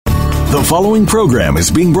The following program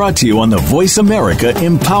is being brought to you on the Voice America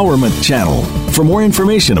Empowerment Channel. For more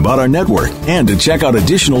information about our network and to check out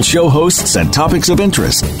additional show hosts and topics of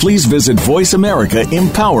interest, please visit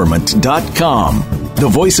voiceamericaempowerment.com. The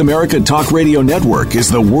Voice America Talk Radio Network is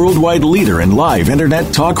the worldwide leader in live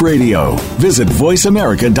Internet talk radio. Visit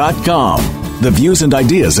voiceamerica.com. The views and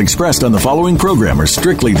ideas expressed on the following program are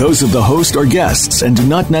strictly those of the host or guests and do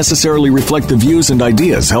not necessarily reflect the views and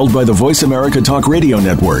ideas held by the Voice America Talk Radio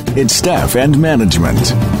Network, its staff, and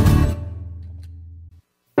management.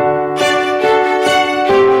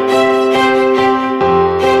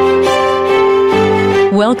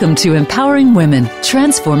 Welcome to Empowering Women,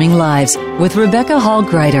 Transforming Lives with Rebecca Hall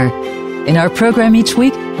Gruyter. In our program each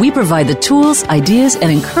week, we provide the tools, ideas,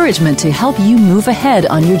 and encouragement to help you move ahead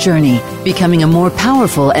on your journey, becoming a more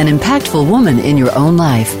powerful and impactful woman in your own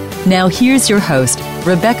life. Now here's your host,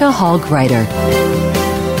 Rebecca Hall Gruyter.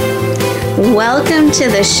 Welcome to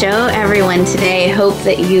the show, everyone. Today, hope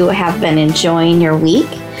that you have been enjoying your week.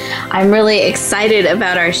 I'm really excited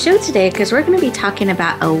about our show today because we're going to be talking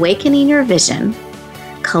about awakening your vision,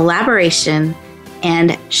 collaboration,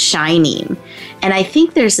 and shining. And I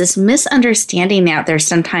think there's this misunderstanding out there.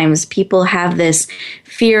 Sometimes people have this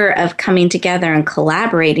fear of coming together and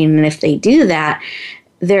collaborating. And if they do that,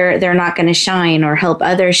 they're not going to shine or help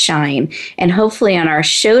others shine. And hopefully on our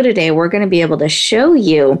show today, we're going to be able to show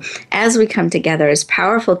you, as we come together as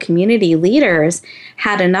powerful community leaders,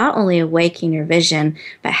 how to not only awaken your vision,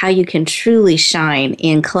 but how you can truly shine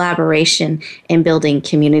in collaboration and building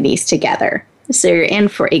communities together. So you're in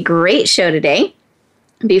for a great show today.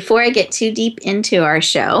 Before I get too deep into our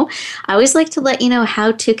show, I always like to let you know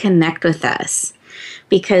how to connect with us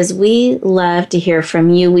because we love to hear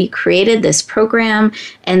from you. We created this program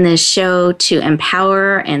and this show to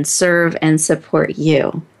empower and serve and support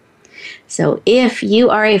you. So if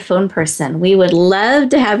you are a phone person, we would love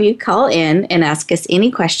to have you call in and ask us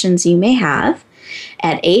any questions you may have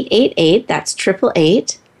at 888, that's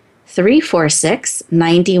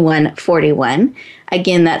 888-346-9141.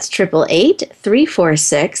 Again, that's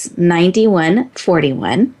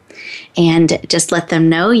 888-346-9141. And just let them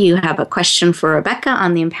know you have a question for Rebecca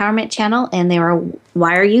on the Empowerment Channel and they will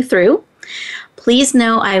wire you through. Please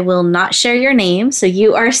know I will not share your name, so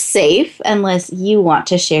you are safe unless you want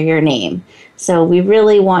to share your name. So we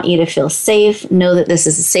really want you to feel safe. Know that this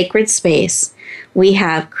is a sacred space we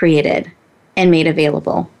have created and made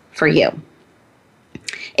available for you.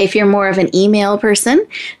 If you're more of an email person,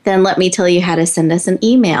 then let me tell you how to send us an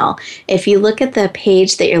email. If you look at the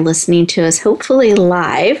page that you're listening to us, hopefully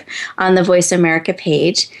live on the Voice America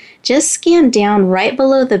page, just scan down right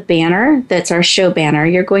below the banner. That's our show banner.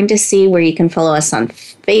 You're going to see where you can follow us on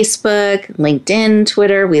Facebook, LinkedIn,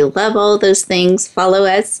 Twitter. We love all those things. Follow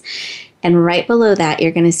us. And right below that,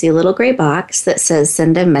 you're going to see a little gray box that says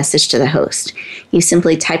send a message to the host. You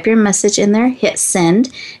simply type your message in there, hit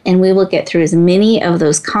send, and we will get through as many of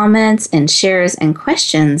those comments and shares and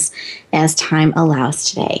questions as time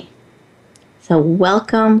allows today. So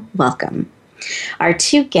welcome, welcome. Our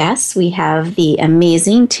two guests, we have the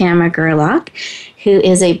amazing Tamara Gerlach, who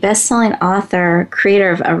is a best-selling author,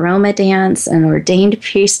 creator of Aroma Dance, an ordained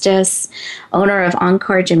priestess, owner of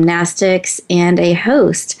Encore Gymnastics, and a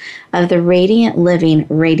host of the Radiant Living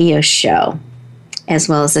radio show, as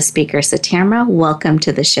well as a speaker. So Tamara, welcome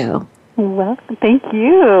to the show. Well, thank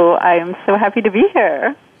you. I am so happy to be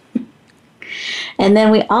here. And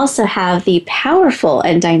then we also have the powerful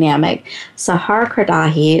and dynamic Sahar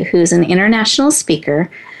Kordahi, who's an international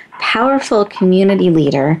speaker, powerful community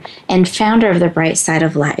leader, and founder of the Bright Side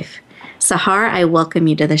of Life. Sahar, I welcome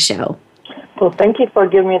you to the show. Well, thank you for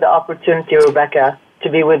giving me the opportunity, Rebecca, to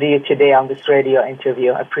be with you today on this radio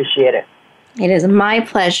interview. I appreciate it. It is my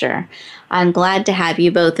pleasure. I'm glad to have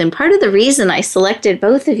you both. And part of the reason I selected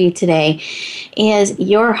both of you today is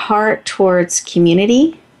your heart towards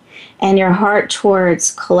community and your heart towards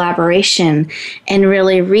collaboration and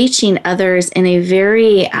really reaching others in a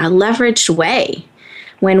very leveraged way.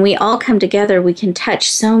 When we all come together, we can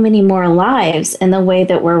touch so many more lives in the way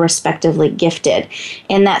that we're respectively gifted.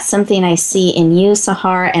 And that's something I see in you,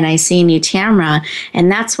 Sahar, and I see in you, Tamara.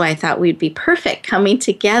 And that's why I thought we'd be perfect coming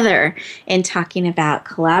together and talking about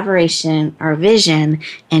collaboration, our vision,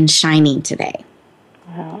 and shining today.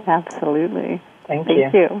 Well, absolutely. Thank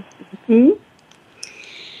you. Mm-hmm.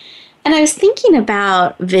 And I was thinking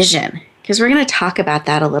about vision, because we're going to talk about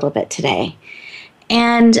that a little bit today.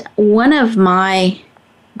 And one of my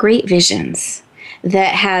great visions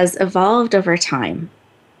that has evolved over time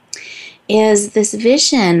is this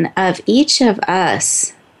vision of each of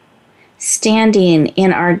us standing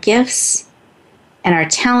in our gifts and our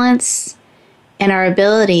talents and our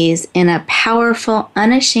abilities in a powerful,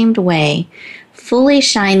 unashamed way, fully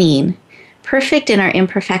shining, perfect in our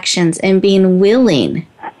imperfections, and being willing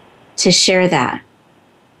to share that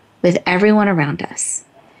with everyone around us.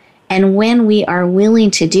 And when we are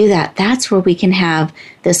willing to do that, that's where we can have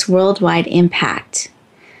this worldwide impact.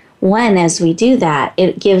 One, as we do that,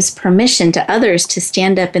 it gives permission to others to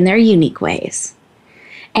stand up in their unique ways.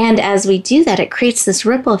 And as we do that, it creates this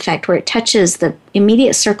ripple effect where it touches the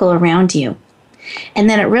immediate circle around you. And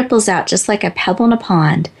then it ripples out just like a pebble in a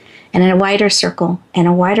pond, and in a wider circle, and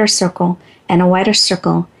a wider circle, and a wider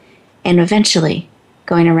circle, and eventually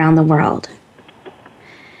going around the world.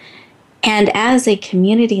 And as a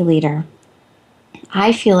community leader,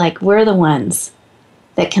 I feel like we're the ones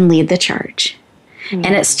that can lead the charge. Mm-hmm.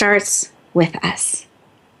 And it starts with us.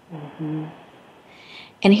 Mm-hmm.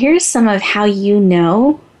 And here's some of how you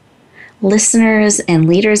know, listeners and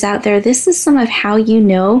leaders out there, this is some of how you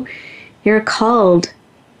know you're called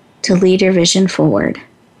to lead your vision forward.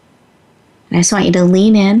 And I just want you to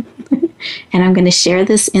lean in, and I'm going to share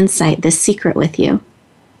this insight, this secret with you.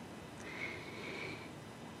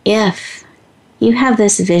 If you have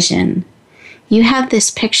this vision, you have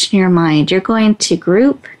this picture in your mind, you're going to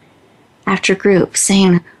group after group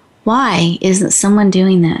saying, why isn't someone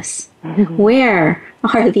doing this? Mm-hmm. Where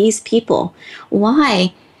are these people?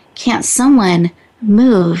 Why can't someone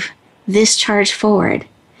move this charge forward?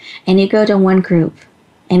 And you go to one group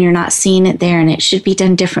and you're not seeing it there, and it should be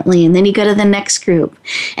done differently. And then you go to the next group,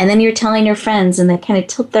 and then you're telling your friends, and they kind of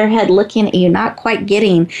tilt their head looking at you, not quite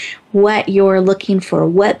getting what you're looking for,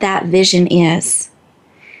 what that vision is.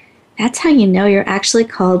 That's how you know you're actually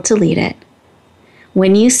called to lead it.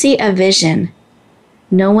 When you see a vision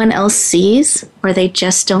no one else sees, or they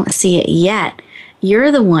just don't see it yet, you're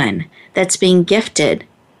the one that's being gifted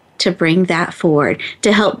to bring that forward,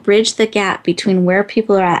 to help bridge the gap between where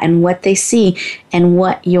people are at and what they see and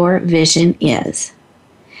what your vision is.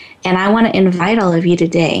 And I want to invite all of you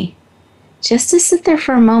today just to sit there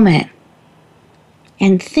for a moment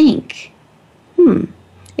and think,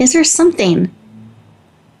 is there something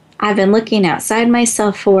I've been looking outside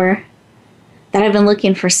myself for, that I've been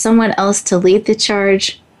looking for someone else to lead the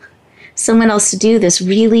charge, someone else to do this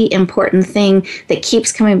really important thing that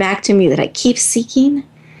keeps coming back to me, that I keep seeking?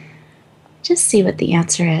 Just see what the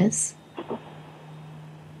answer is.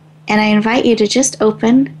 And I invite you to just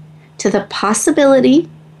open to the possibility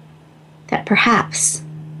that perhaps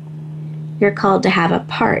you're called to have a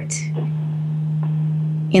part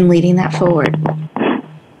in leading that forward.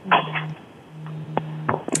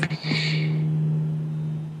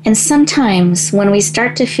 And sometimes when we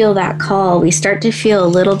start to feel that call, we start to feel a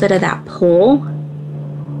little bit of that pull,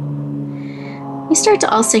 we start to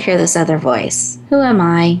also hear this other voice. Who am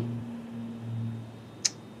I?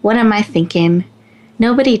 What am I thinking?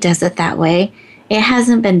 Nobody does it that way. It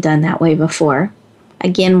hasn't been done that way before.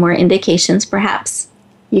 Again, more indications, perhaps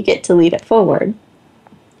you get to lead it forward.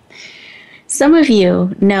 Some of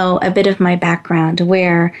you know a bit of my background,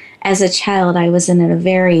 where as a child I was in a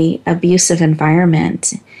very abusive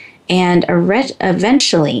environment and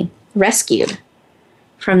eventually rescued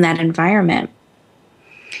from that environment.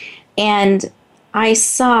 And I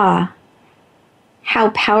saw how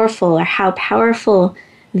powerful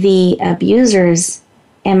the abusers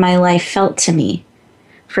in my life felt to me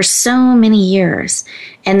for so many years,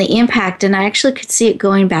 and the impact, and I actually could see it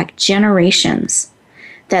going back generations,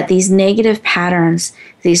 that these negative patterns,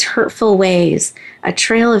 these hurtful ways, a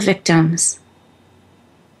trail of victims,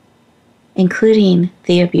 including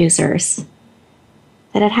the abusers,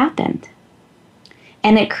 that had happened.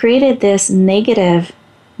 And it created this negative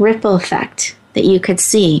ripple effect that you could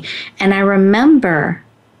see. And I remember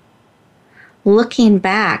looking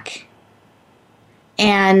back,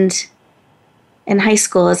 and in high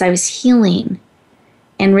school as I was healing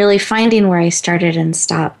and really finding where I started and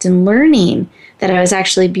stopped, and learning that I was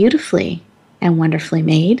actually beautifully and wonderfully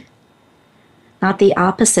made, not the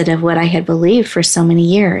opposite of what I had believed for so many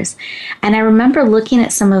years. And I remember looking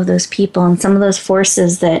at some of those people and some of those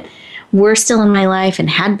forces that were still in my life and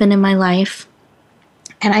had been in my life,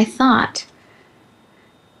 and I thought,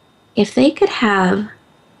 if they could have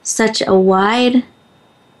such a wide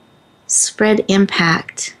spread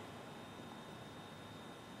impact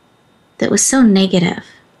that was so negative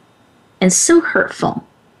and so hurtful,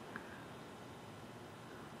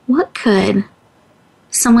 what could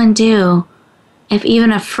someone do if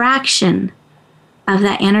even a fraction of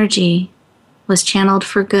that energy was channeled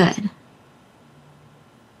for good?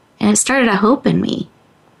 And it started a hope in me.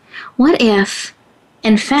 What if,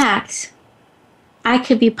 in fact, I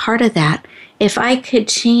could be part of that? If I could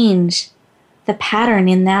change the pattern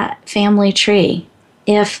in that family tree,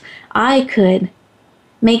 if I could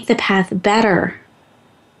make the path better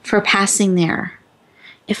for passing there,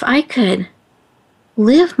 if I could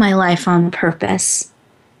live my life on purpose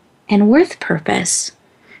and with purpose,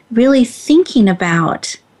 really thinking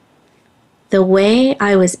about the way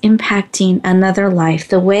I was impacting another life,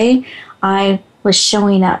 the way I was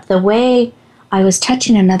showing up, the way I was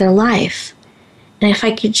touching another life. And if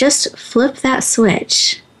I could just flip that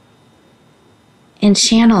switch and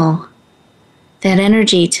channel that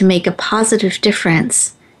energy to make a positive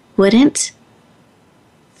difference, wouldn't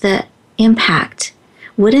the impact,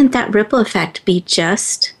 wouldn't that ripple effect be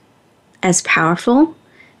just as powerful?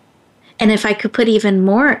 And if I could put even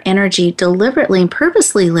more energy deliberately and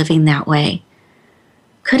purposely living that way,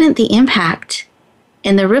 couldn't the impact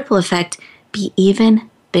and the ripple effect be even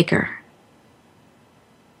bigger?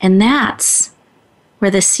 And that's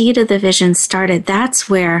where the seed of the vision started. That's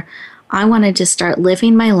where I wanted to start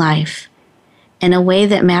living my life in a way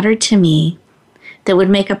that mattered to me, that would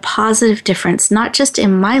make a positive difference, not just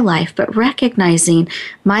in my life, but recognizing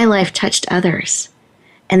my life touched others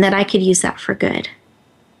and that I could use that for good.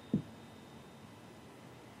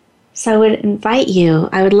 So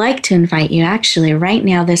I would like to invite you actually right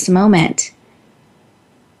now, this moment,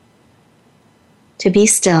 to be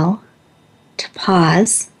still, to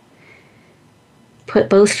pause, put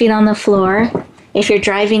both feet on the floor. If you're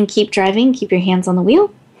driving, keep your hands on the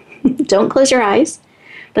wheel. Don't close your eyes.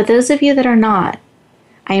 But those of you that are not,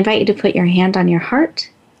 I invite you to put your hand on your heart,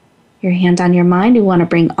 your hand on your mind. We want to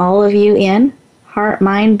bring all of you in, heart,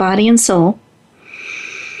 mind, body, and soul.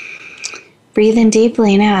 Breathe in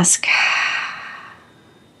deeply and ask,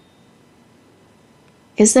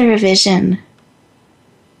 is there a vision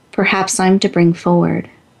perhaps I'm to bring forward?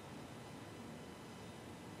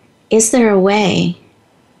 Is there a way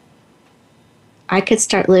I could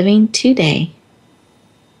start living today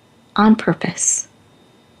on purpose,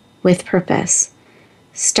 with purpose,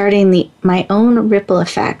 starting my own ripple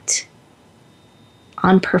effect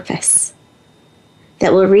on purpose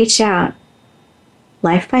that will reach out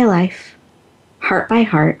life by life, heart by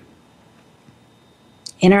heart,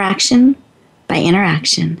 interaction by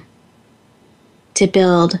interaction, to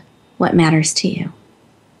build what matters to you.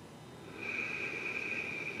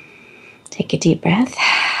 Take a deep breath.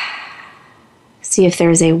 See if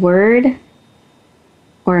there's a word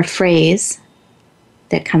or a phrase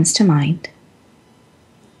that comes to mind.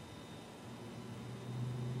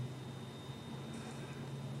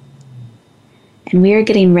 And we are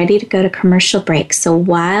getting ready to go to commercial break. So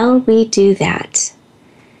while we do that,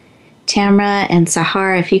 Tamara and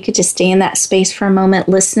Sahar, if you could just stay in that space for a moment.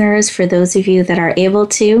 Listeners, for those of you that are able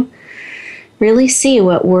to, really see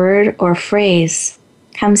what word or phrase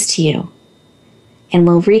comes to you. And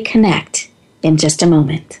we'll reconnect in just a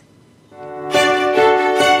moment.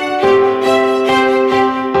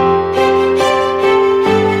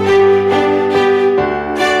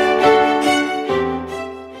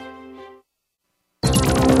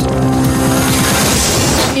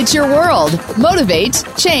 It's your world. Motivate,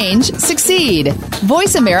 change, succeed.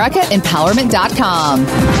 VoiceAmericaEmpowerment.com.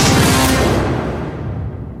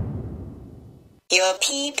 Your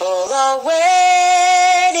people are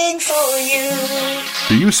waiting for you.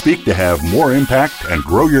 Do you speak to have more impact and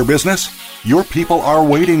grow your business? Your people are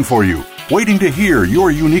waiting for you, waiting to hear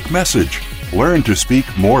your unique message. Learn to speak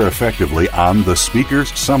more effectively on the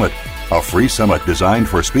Speakers Summit, a free summit designed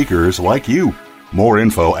for speakers like you. More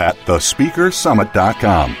info at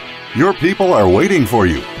thespeakersummit.com. Your people are waiting for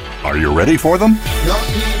you. Are you ready for them? Your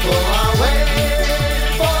people are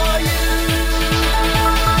waiting for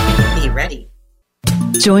you. Be ready.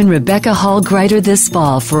 Join Rebecca Hall Gruyter this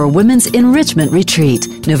fall for a Women's Enrichment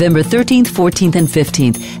Retreat, November 13th, 14th, and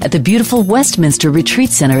 15th at the beautiful Westminster Retreat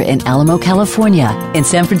Center in Alamo, California, in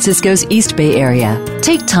San Francisco's East Bay area.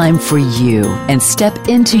 Take time for you and step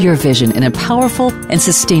into your vision in a powerful and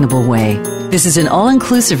sustainable way. This is an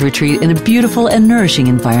all-inclusive retreat in a beautiful and nourishing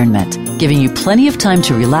environment, giving you plenty of time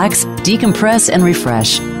to relax, decompress, and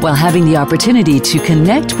refresh, while having the opportunity to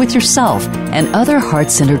connect with yourself and other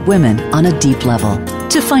heart-centered women on a deep level.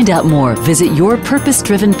 To find out more, visit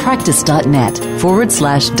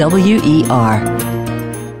yourpurposedrivenpractice.net/WER.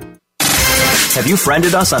 Have you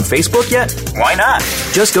friended us on Facebook yet? Why not?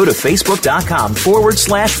 Just go to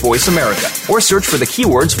facebook.com/Voice America or search for the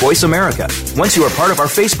keywords Voice America. Once you are part of our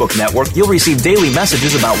Facebook network, you'll receive daily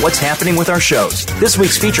messages about what's happening with our shows, this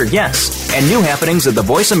week's featured guests, and new happenings of the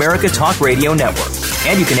Voice America Talk Radio Network.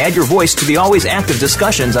 And you can add your voice to the always active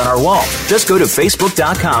discussions on our wall. Just go to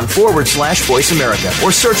facebook.com/Voice America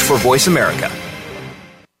or search for Voice America.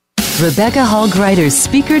 Rebecca Hall Gruyter's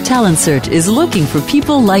Speaker Talent Search is looking for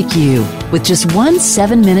people like you. With just one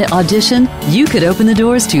 7-minute audition, you could open the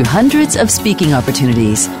doors to hundreds of speaking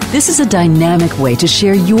opportunities. This is a dynamic way to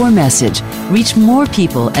share your message, reach more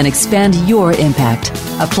people, and expand your impact.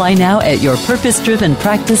 Apply now at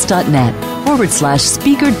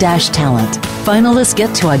yourpurposedrivenpractice.net/speaker-talent. Finalists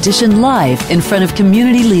get to audition live in front of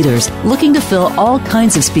community leaders looking to fill all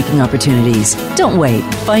kinds of speaking opportunities. Don't wait.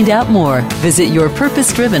 Find out more. Visit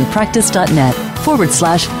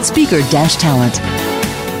yourpurposedrivenpractice.net/speaker-talent.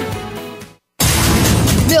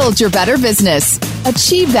 Build your better business.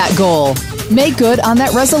 Achieve that goal. Make good on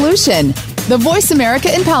that resolution. The Voice America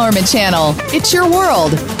Empowerment Channel. It's your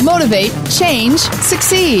world. Motivate, change,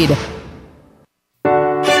 succeed.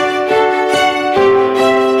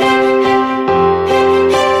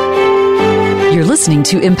 You're listening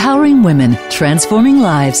to Empowering Women, Transforming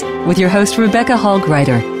Lives with your host, Rebecca Hall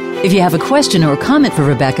Gruyter. If you have a question or comment for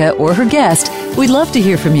Rebecca or her guest, we'd love to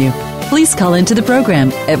hear from you. Please call into the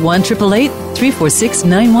program at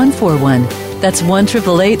 1-888-346-9141. That's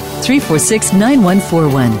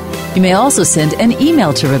 1-888-346-9141. You may also send an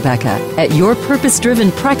email to Rebecca at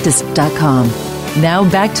yourpurposedrivenpractice.com. Now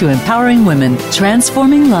back to Empowering Women,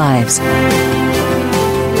 Transforming Lives.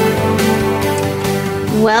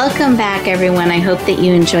 Welcome back, everyone. I hope that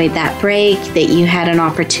you enjoyed that break, that you had an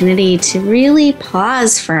opportunity to really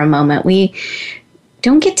pause for a moment. We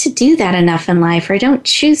don't get to do that enough in life, or don't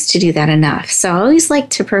choose to do that enough. So I always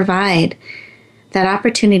like to provide that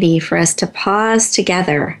opportunity for us to pause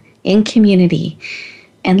together in community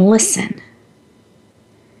and listen.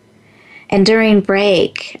 And during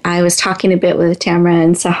break, I was talking a bit with Tamara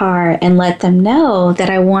and Sahar and let them know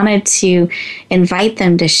that I wanted to invite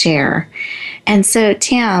them to share. And so,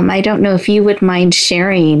 Tam, I don't know if you would mind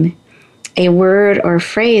sharing a word or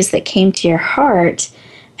phrase that came to your heart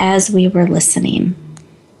as we were listening.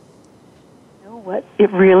 You know what?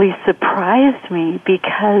 It really surprised me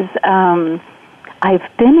because I've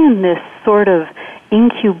been in this sort of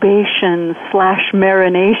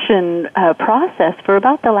incubation/marination process for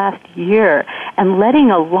about the last year, and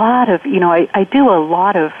letting a lot of, I do a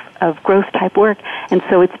lot of growth type work, and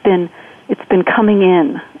so it's been coming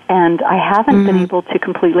in, and I haven't been able to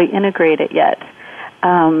completely integrate it yet.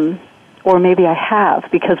 Or maybe I have,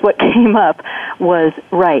 because what came up was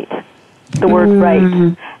right, the word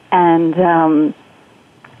right. And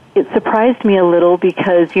it surprised me a little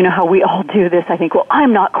because, you know how we all do this. I think, well,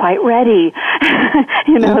 I'm not quite ready.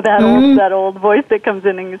 That old voice that comes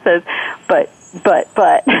in and says, but.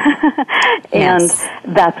 And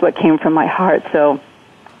that's what came from my heart. So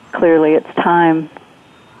clearly it's time.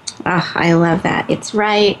 Oh, I love that. It's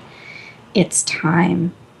right. It's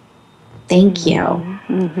time. Thank you.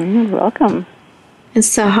 You're welcome. And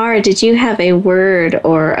Sahar, did you have a word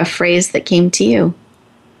or a phrase that came to you?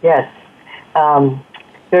 Yes.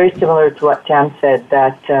 Very similar to what Tam said,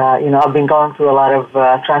 that, I've been going through a lot of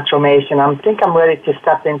transformation. I think I'm ready to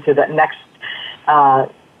step into the next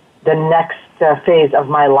phase of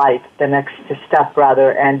my life, the next step,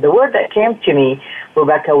 rather. And the word that came to me,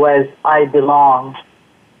 Rebecca, was I belong.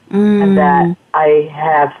 And that I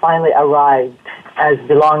have finally arrived, as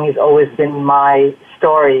belonging has always been my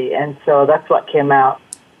story. And so that's what came out.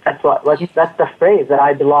 That's the phrase, that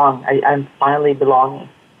I belong. I'm finally belonging.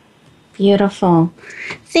 Beautiful.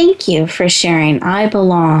 Thank you for sharing. I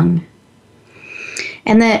belong.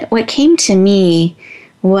 And that what came to me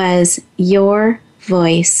was your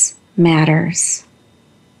voice matters.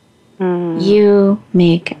 You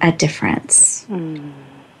make a difference.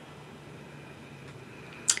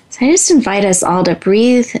 So I just invite us all to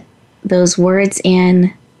breathe those words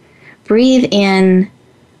in. Breathe in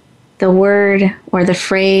the word or the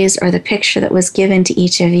phrase or the picture that was given to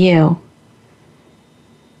each of you.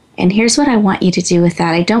 And here's what I want you to do with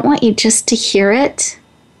that. I don't want you just to hear it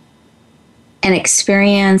and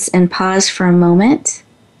experience and pause for a moment.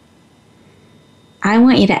 I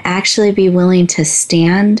want you to actually be willing to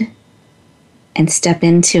stand and step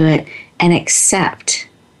into it and accept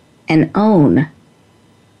and own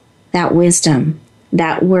that wisdom,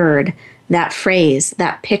 that word, that phrase,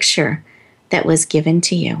 that picture that was given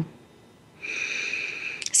to you.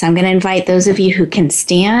 So I'm going to invite those of you who can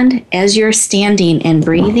stand. As you're standing and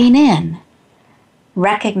breathing in,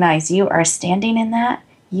 recognize you are standing in that.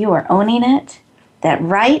 You are owning it. That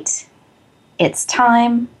right, it's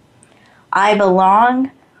time. I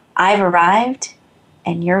belong. I've arrived.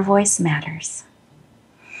 And your voice matters.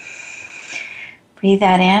 Breathe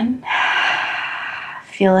that in.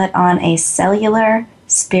 Feel it on a cellular,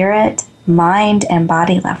 spirit, mind, and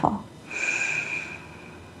body level.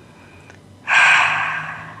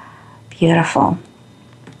 Beautiful.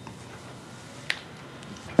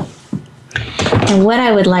 And what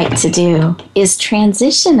I would like to do is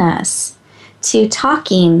transition us to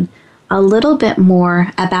talking a little bit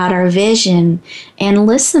more about our vision, and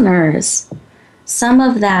listeners, some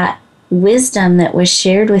of that wisdom that was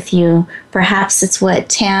shared with you, perhaps it's what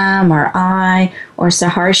Tam or I or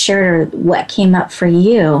Sahar shared or what came up for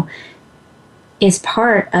you, is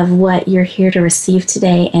part of what you're here to receive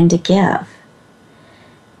today and to give.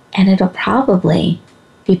 And it'll probably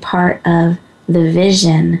be part of the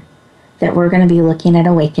vision that we're going to be looking at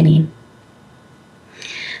awakening.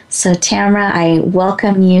 So Tamara, I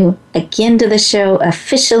welcome you again to the show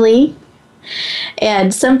officially.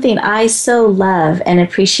 And something I so love and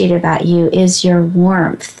appreciate about you is your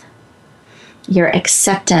warmth, your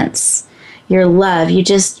acceptance, your love. You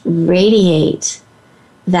just radiate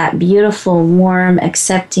that beautiful, warm,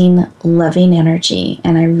 accepting, loving energy.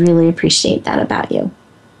 And I really appreciate that about you.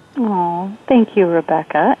 Oh, thank you,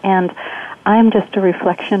 Rebecca. And I'm just a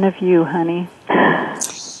reflection of you, honey.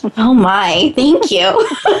 Oh my, thank you.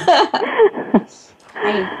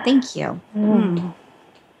 Thank you. Mm.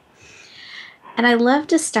 And I love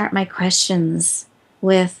to start my questions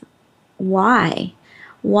with why.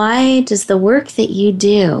 Why does the work that you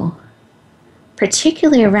do,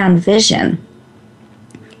 particularly around vision,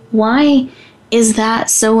 why is that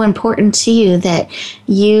so important to you that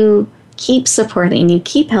you keep supporting, you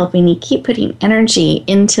keep helping, you keep putting energy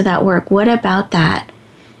into that work? What about that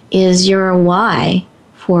is your why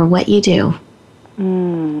for what you do?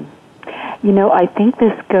 You know, I think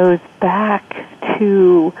this goes back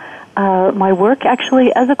to my work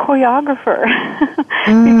actually as a choreographer.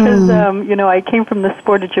 Because, you know, I came from the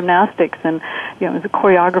sport of gymnastics and, you know, as a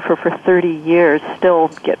choreographer for 30 years, still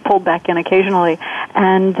get pulled back in occasionally.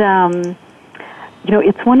 And, you know,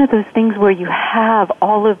 it's one of those things where you have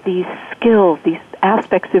all of these skills, these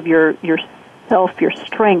aspects of yourself, your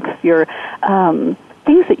strengths, your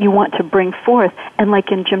things that you want to bring forth. And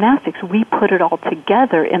like in gymnastics, we put it all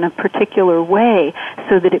together in a particular way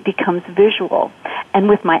so that it becomes visual. And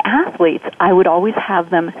with my athletes, I would always have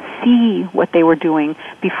them see what they were doing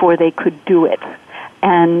before they could do it.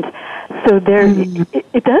 And so there,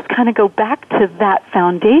 it does kind of go back to that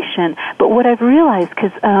foundation. But what I've realized,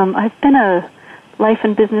 because I've been a life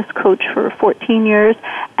and business coach for 14 years,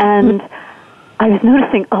 and I was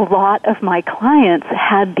noticing a lot of my clients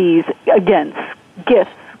had these, again,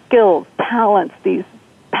 gifts, skills, talents, these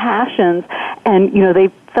passions, and, you know, they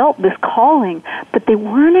felt this calling, but they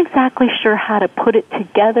weren't exactly sure how to put it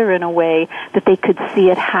together in a way that they could see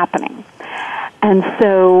it happening. And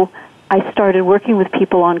so I started working with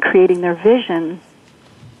people on creating their vision,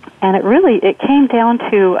 and it came down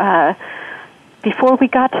to, before we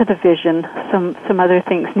got to the vision, some other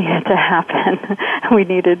things needed to happen. We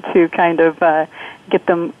needed to kind of get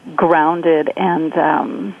them grounded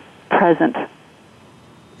and present.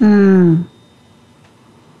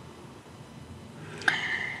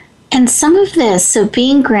 And some of this, so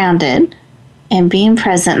being grounded and being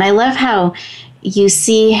present, and I love how you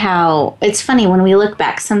see how, it's funny, when we look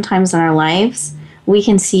back sometimes in our lives, we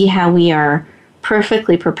can see how we are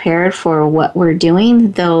perfectly prepared for what we're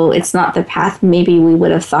doing, though it's not the path maybe we would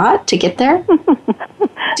have thought to get there.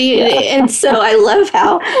 And so I love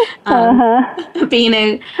how being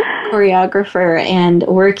a choreographer and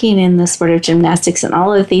working in the sport of gymnastics and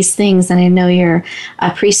all of these things, and I know you're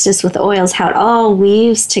a priestess with oils, how it all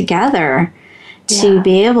weaves together to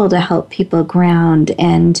be able to help people ground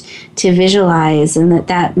and to visualize, and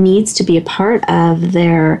that needs to be a part of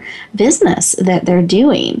their business that they're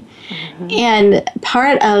doing. And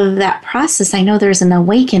part of that process, I know there's an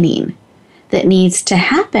awakening that needs to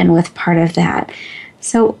happen with part of that.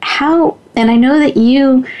 So how, and I know that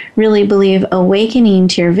you really believe awakening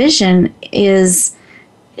to your vision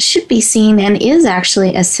should be seen and is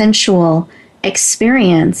actually a sensual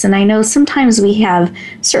experience. And I know sometimes we have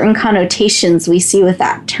certain connotations we see with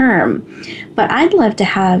that term, but I'd love to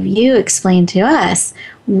have you explain to us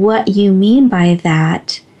what you mean by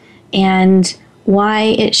that and why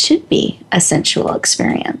it should be a sensual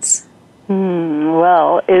experience.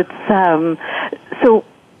 Well, it's, so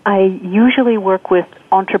I usually work with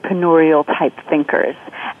entrepreneurial type thinkers,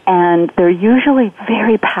 and they're usually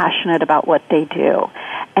very passionate about what they do.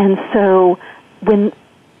 And so when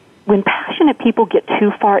passionate people get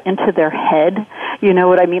too far into their head, you know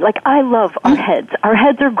what I mean? Like, I love our heads. Our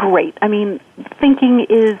heads are great. I mean, thinking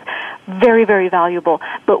is very, very valuable.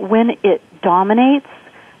 But when it dominates,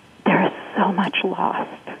 there is so much lost.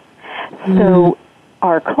 So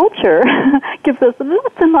our culture gives us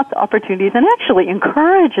lots and lots of opportunities and actually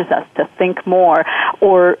encourages us to think more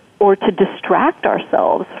or to distract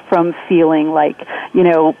ourselves from feeling like, you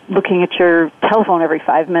know, looking at your telephone every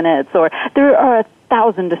 5 minutes. Or there are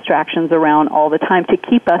 1,000 distractions around all the time to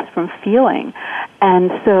keep us from feeling. And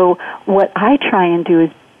so what I try and do is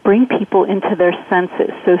bring people into their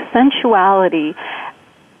senses. So sensuality,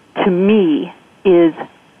 to me, is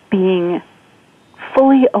being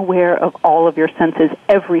fully aware of all of your senses,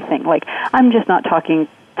 everything. Like, I'm just not talking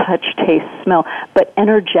touch, taste, smell, but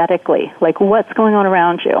energetically, like what's going on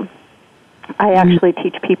around you. I actually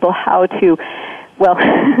teach people how to, well,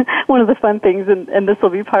 one of the fun things, and this will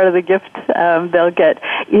be part of the gift they'll get,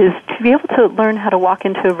 is to be able to learn how to walk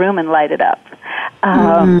into a room and light it up.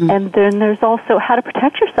 And then there's also how to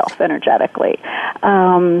protect yourself energetically.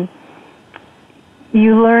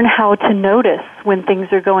 You learn how to notice when things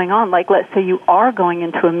are going on. Like, let's say you are going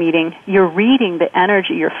into a meeting, you're reading the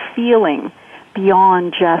energy, you're feeling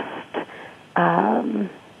beyond just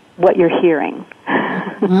what you're hearing.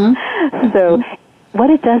 So what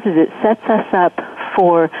it does is it sets us up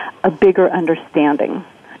for a bigger understanding.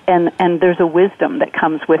 And there's a wisdom that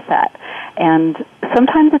comes with that. And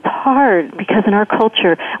sometimes it's hard because in our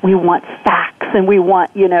culture we want facts and we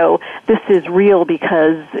want, this is real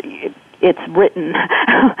because it's written.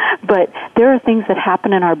 But there are things that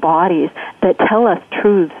happen in our bodies that tell us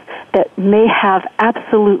truths that may have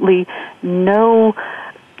absolutely no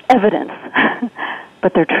evidence,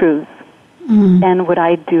 but they're truths. And what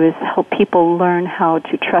I do is help people learn how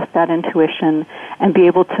to trust that intuition and be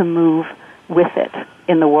able to move with it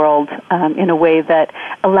in the world in a way that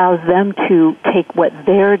allows them to take what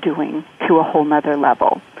they're doing to a whole nother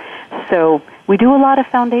level. So we do a lot of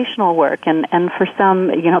foundational work, and for some,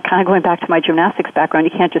 kind of going back to my gymnastics background,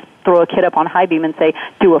 you can't just throw a kid up on high beam and say,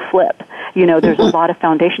 do a flip. There's a lot of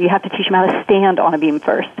foundation. You have to teach them how to stand on a beam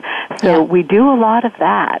first. So we do a lot of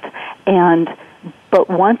that, but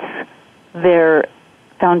once their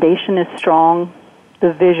foundation is strong,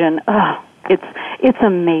 the vision, it's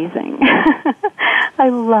amazing. I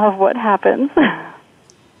love what happens.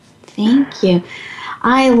 Thank you.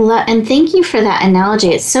 And thank you for that analogy.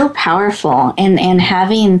 It's so powerful, and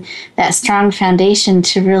having that strong foundation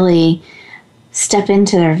to really step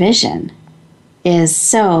into their vision is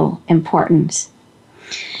so important.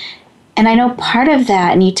 And I know part of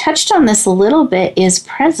that, and you touched on this a little bit, is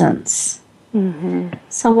presence.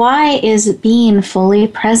 So why is being fully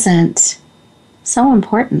present so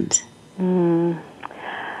important?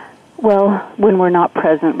 Well, when we're not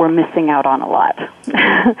present, we're missing out on a lot.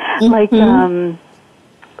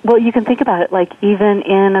 Well, you can think about it like even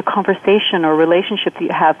in a conversation or relationship that you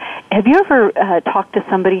have. Have you ever talked to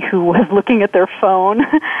somebody who was looking at their phone?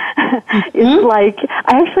 It's like,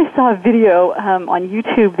 I actually saw a video on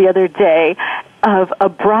YouTube the other day of a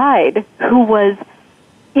bride who was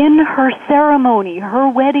in her ceremony, her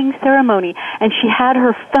wedding ceremony, and she had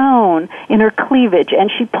her phone in her cleavage, and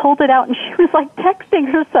she pulled it out, and she was like texting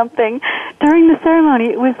her something during the ceremony.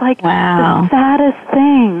 It was like the saddest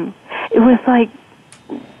thing. It was like,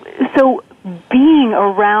 so being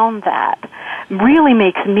around that really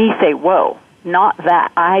makes me say, whoa, not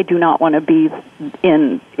that. I do not want to be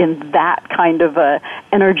in that kind of a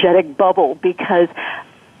energetic bubble, because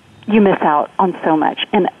you miss out on so much.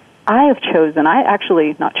 And I have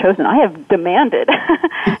demanded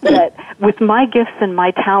that with my gifts and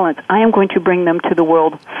my talents, I am going to bring them to the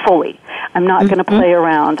world fully. I'm not going to play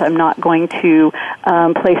around. I'm not going to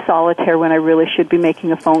play solitaire when I really should be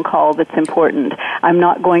making a phone call that's important. I'm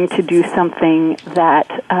not going to do something that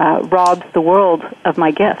robs the world of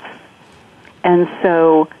my gifts. And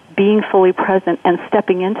so being fully present and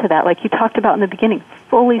stepping into that, like you talked about in the beginning,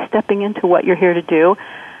 fully stepping into what you're here to do,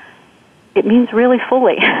 it means really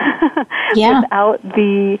fully. Without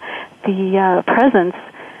the presence,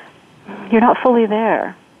 you're not fully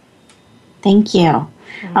there. Thank you.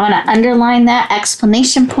 I want to underline that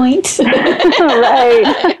exclamation point. Right.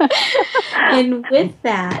 And with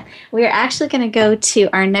that, we're actually going to go to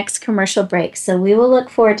our next commercial break. So we will look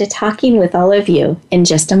forward to talking with all of you in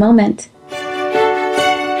just a moment.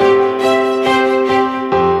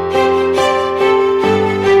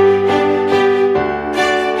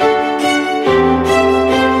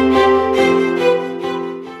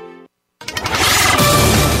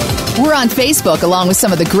 We're on Facebook along with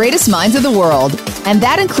some of the greatest minds of the world, and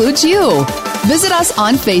that includes you. Visit us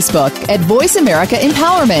on Facebook at Voice America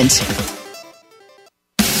Empowerment.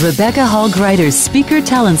 Rebecca Hall Gruyter's Speaker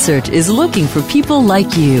Talent Search is looking for people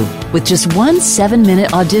like you. With just one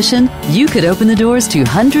 7-minute audition, you could open the doors to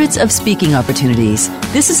hundreds of speaking opportunities.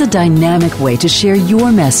 This is a dynamic way to share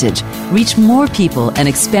your message, reach more people, and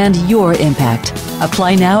expand your impact.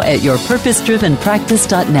 Apply now at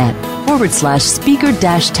yourpurposedrivenpractice.net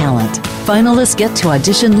www.rebeccahallgreiter.com/speaker-talent. Finalists get to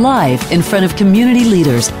audition live in front of community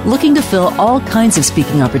leaders looking to fill all kinds of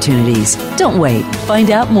speaking opportunities. Don't wait.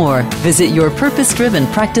 Find out more. Visit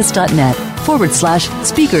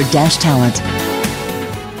yourpurposedrivenpractice.net/speaker-talent.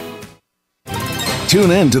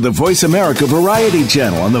 Tune in to the Voice America Variety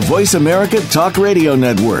channel on the Voice America Talk Radio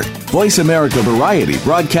Network. Voice America Variety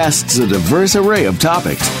broadcasts a diverse array of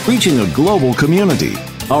topics, reaching a global community.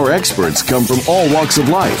 Our experts come from all walks of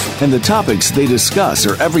life, and the topics they discuss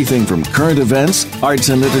are everything from current events, arts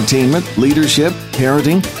and entertainment, leadership,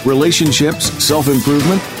 parenting, relationships,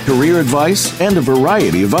 self-improvement, career advice, and a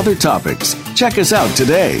variety of other topics. Check us out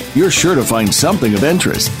today. You're sure to find something of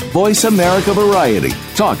interest. Voice America Variety.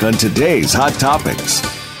 Talk on today's hot topics.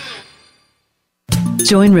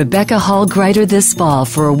 Join Rebecca Hall Gruyter this fall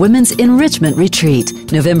for a Women's Enrichment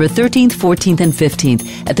Retreat, November 13th, 14th, and 15th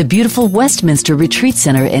at the beautiful Westminster Retreat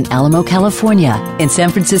Center in Alamo, California, in San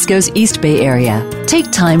Francisco's East Bay area.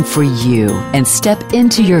 Take time for you and step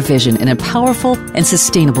into your vision in a powerful and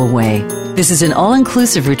sustainable way. This is an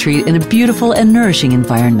all-inclusive retreat in a beautiful and nourishing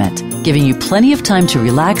environment, giving you plenty of time to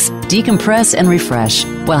relax, decompress, and refresh,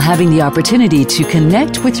 while having the opportunity to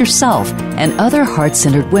connect with yourself and other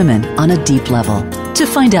heart-centered women on a deep level. To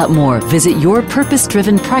find out more, visit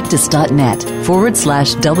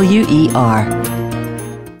yourpurposedrivenpractice.net/WER.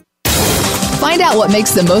 Find out what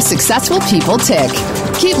makes the most successful people tick.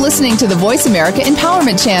 Keep listening to the Voice America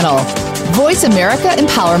Empowerment Channel.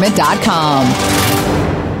 VoiceAmericaEmpowerment.com.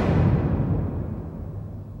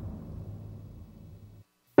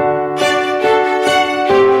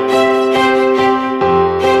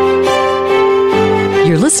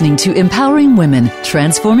 You're listening to Empowering Women,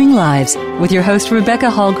 Transforming Lives with your host, Rebecca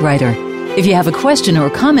Hall Gruyter. If you have a question or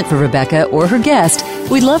comment for Rebecca or her guest,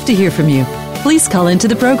 we'd love to hear from you. Please call into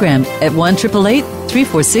the program at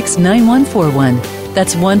 1-888-346-9141.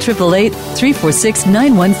 That's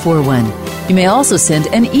 1-888-346-9141. You may also send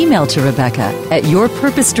an email to Rebecca at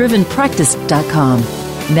yourpurposedrivenpractice.com.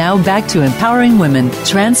 Now back to Empowering Women,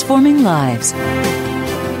 Transforming Lives.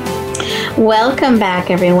 Welcome back,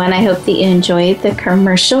 everyone. I hope that you enjoyed the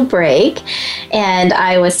commercial break. And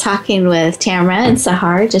I was talking with Tamara and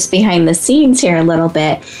Sahar just behind the scenes here a little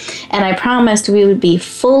bit. And I promised we would be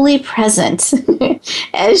fully present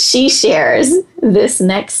as she shares this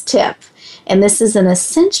next tip. And this is an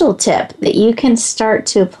essential tip that you can start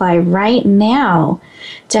to apply right now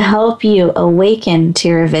to help you awaken to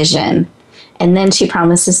your vision. And then she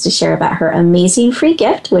promises to share about her amazing free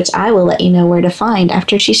gift, which I will let you know where to find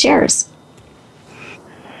after she shares.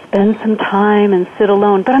 Spend some time and sit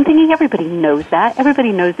alone. But I'm thinking everybody knows that.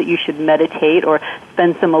 Everybody knows that you should meditate or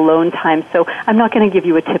spend some alone time. So I'm not going to give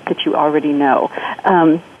you a tip that you already know.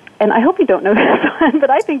 And I hope you don't know this one, but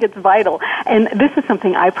I think it's vital. And this is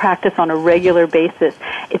something I practice on a regular basis.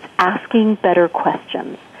 It's asking better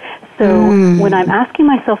questions. So when I'm asking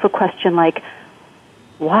myself a question like,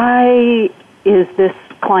 why is this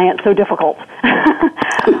client so difficult?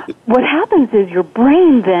 What happens is your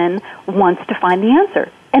brain then wants to find the answer.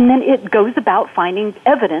 And then it goes about finding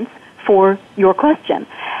evidence for your question.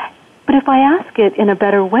 But if I ask it in a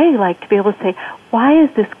better way, like to be able to say, why is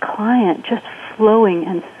this client just flowing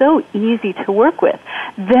and so easy to work with?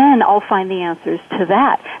 Then I'll find the answers to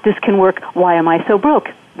that. This can work, why am I so broke?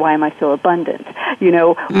 Why am I so abundant?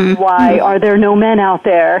 Why are there no men out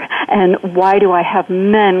there? And why do I have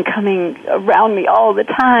men coming around me all the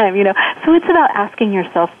time? So it's about asking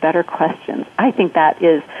yourself better questions. I think that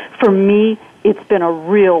is, for me, it's been a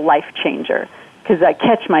real life changer, because I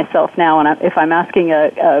catch myself now, and if I'm asking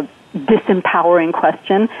a disempowering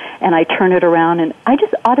question and I turn it around, and I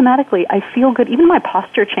just automatically, I feel good. Even my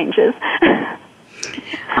posture changes.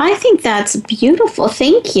 I think that's beautiful.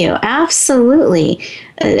 Thank you. Absolutely.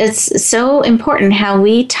 It's so important how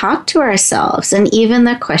we talk to ourselves and even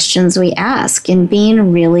the questions we ask, and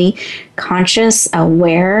being really conscious,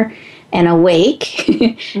 aware, and awake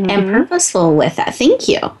and purposeful with that. Thank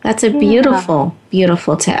you. That's a beautiful,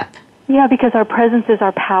 beautiful tip. Yeah, because our presence is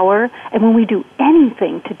our power, and when we do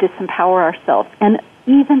anything to disempower ourselves, and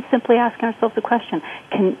even simply asking ourselves a question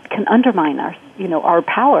can undermine our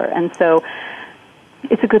power. And so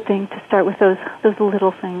it's a good thing to start with those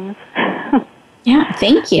little things. Yeah,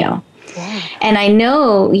 thank you. Yeah. And I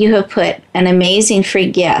know you have put an amazing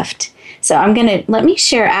free gift. So let me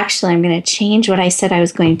share, actually, I'm going to change what I said I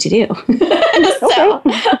was going to do. So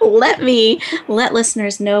let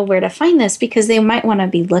listeners know where to find this, because they might want to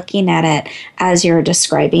be looking at it as you're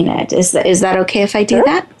describing it. Is that okay if I do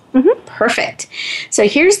that? Perfect. So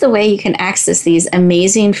here's the way you can access these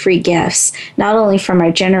amazing free gifts, not only from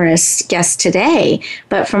our generous guests today,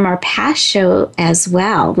 but from our past show as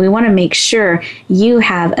well. We want to make sure you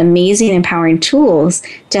have amazing, empowering tools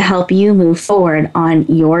to help you move forward on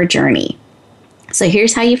your journey. So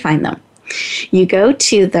here's how you find them. You go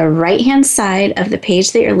to the right-hand side of the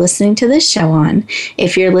page that you're listening to this show on.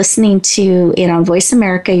 If you're listening to it on Voice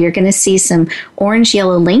America, you're going to see some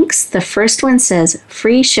orange-yellow links. The first one says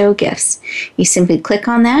Free Show Gifts. You simply click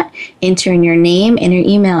on that, enter in your name and your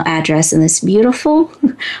email address, and this beautiful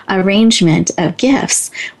arrangement of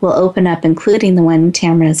gifts will open up, including the one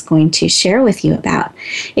Tamara is going to share with you about.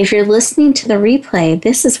 If you're listening to the replay,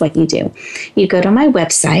 this is what you do. You go to my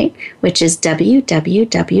website, which is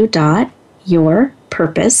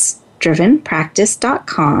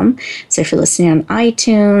www.yourpurposedrivenpractice.com. So if you're listening on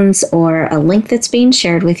iTunes or a link that's being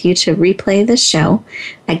shared with you to replay the show,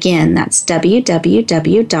 again, that's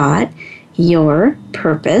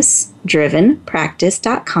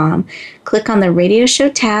www.yourpurposedrivenpractice.com. Click on the radio show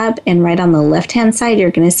tab, and right on the left-hand side, you're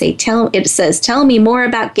going to say, it says, tell me more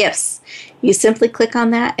about gifts. You simply click on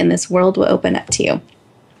that, and this world will open up to you.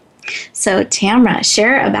 So Tamara,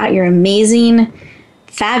 share about your amazing,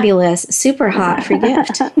 fabulous, super hot free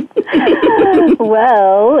gift.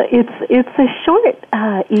 Well, it's a short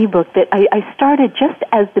ebook that I started just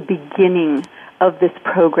as the beginning of this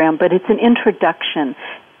program, but it's an introduction,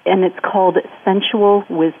 and it's called Sensual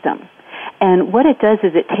Wisdom. And what it does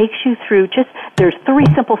is it takes you through there's 3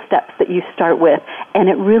 simple steps that you start with, and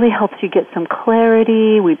it really helps you get some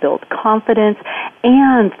clarity. We build confidence,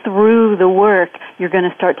 and through the work, you're going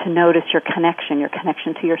to start to notice your connection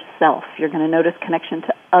to yourself. You're going to notice connection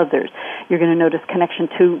to others. You're going to notice connection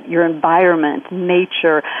to your environment,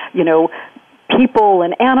 nature, people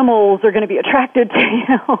and animals are going to be attracted to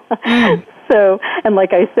you. So, and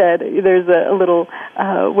like I said, there's a little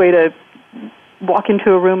way to walk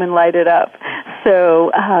into a room and light it up.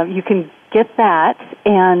 So you can get that,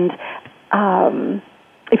 and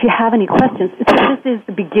if you have any questions, this is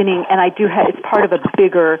the beginning, and it's part of a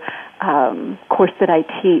bigger course that I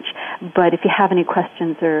teach. But if you have any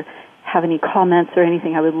questions or have any comments or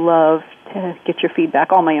anything, I would love to get your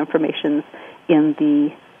feedback. All my information's in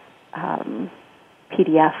the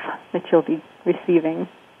PDF that you'll be receiving.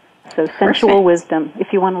 So Sensual Wisdom.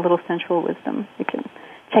 If you want a little sensual wisdom, you can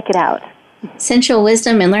check it out. Sensual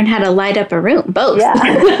wisdom and learn how to light up a room. Both. Yeah.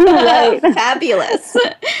 Right. Fabulous.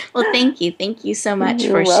 Well, thank you. Thank you so much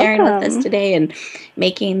for sharing with us today and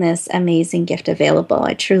making this amazing gift available.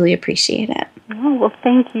 I truly appreciate it. Oh, well,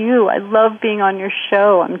 thank you. I love being on your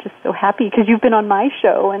show. I'm just so happy because you've been on my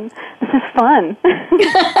show, and this is fun.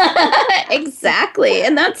 Exactly.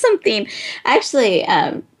 And that's something, actually,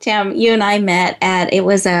 Tam, you and I met it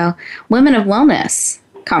was a Women of Wellness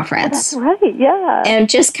conference. Oh, that's right, yeah. And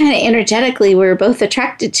just kind of energetically, we were both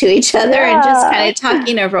attracted to each other and just kind of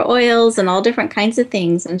talking over oils and all different kinds of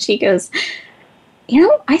things. And she goes,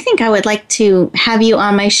 I think I would like to have you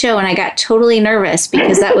on my show. And I got totally nervous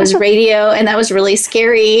because that was radio and that was really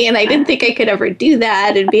scary. And I didn't think I could ever do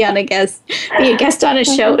that and be a guest on a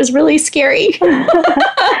show. It was really scary.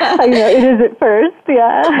 I know, it is at first,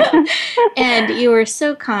 yeah. And you were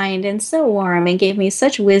so kind and so warm and gave me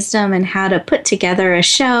such wisdom on how to put together a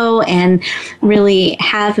show and really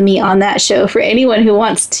have me on that show for anyone who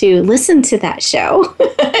wants to listen to that show.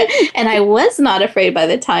 And I was not afraid by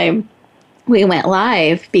the time we went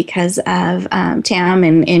live because of Tam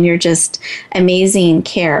and your just amazing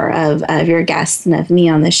care of your guests and of me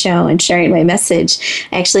on the show and sharing my message.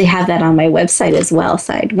 I actually have that on my website as well,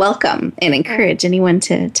 so I'd welcome and encourage anyone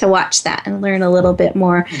to watch that and learn a little bit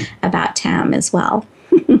more about Tam as well.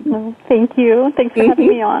 Well, thank you. Thanks for having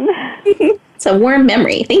me on. It's a warm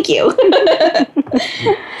memory. Thank you.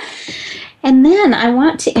 And then I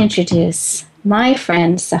want to introduce my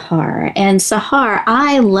friend Sahar. And Sahar,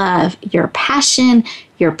 I love your passion,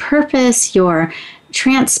 your purpose, your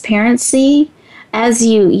transparency as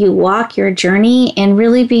you walk your journey and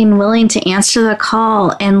really being willing to answer the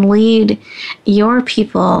call and lead your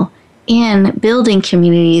people in building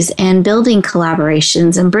communities and building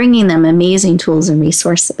collaborations and bringing them amazing tools and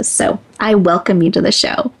resources. So I welcome you to the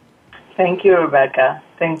show. Thank you, Rebecca.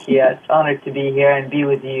 Thank you. It's an honor to be here and be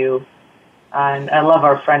with you. And I love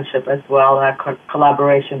our friendship as well and our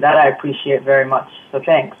collaboration. That I appreciate very much. So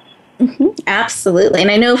thanks. Mm-hmm. Absolutely.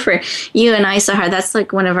 And I know for you and I, Sahar, that's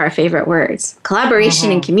like one of our favorite words.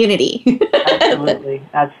 Collaboration and community. Absolutely.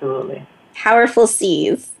 Absolutely. Powerful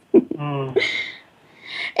C's.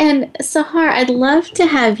 And Sahar, I'd love to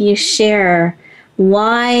have you share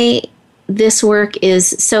why this work is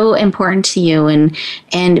so important to you,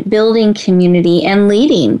 and building community and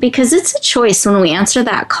leading, because it's a choice when we answer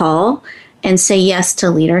that call and say yes to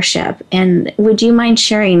leadership. And would you mind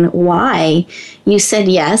sharing why you said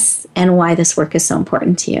yes and why this work is so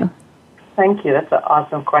important to you? Thank you. That's an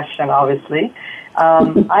awesome question, obviously.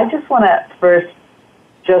 I just want to first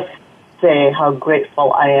just say how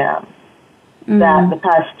grateful I am that the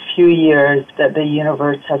past few years that the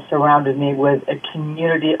universe has surrounded me with a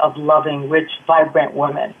community of loving, rich, vibrant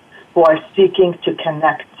women who are seeking to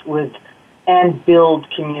connect with and build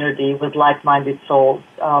community with like-minded souls,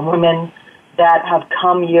 women that have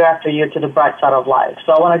come year after year to the bright side of life.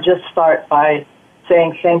 So I want to just start by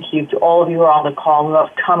saying thank you to all of you who are on the call who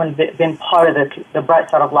have come and been part of the bright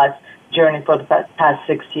side of life journey for the past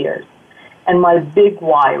 6 years. And my big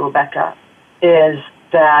why, Rebecca, is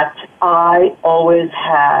that I always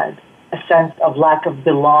had a sense of lack of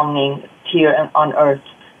belonging here on earth.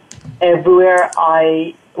 Everywhere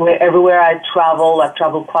I traveled, I've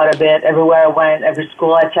traveled quite a bit. Everywhere I went, every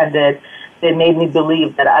school I attended, they made me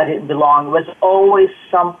believe that I didn't belong. It was always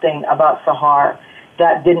something about Sahar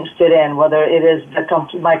that didn't fit in, whether it is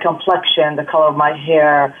my complexion, the color of my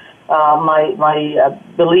hair, my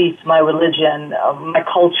beliefs, my religion, my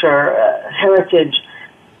culture, heritage.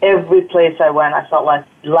 Every place I went, I felt like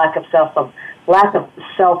lack of self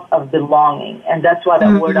of belonging, and that's why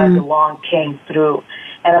the word "I belong" came through.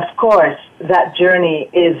 And of course, that journey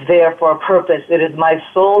is there for a purpose. It is my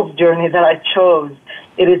soul's journey that I chose.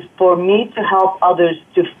 It is for me to help others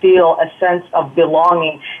to feel a sense of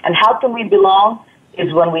belonging. And how can we belong?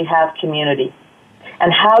 Is when we have community.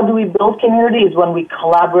 And how do we build community? Is when we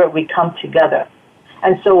collaborate, we come together.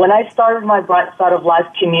 And so when I started my Bright Side of Life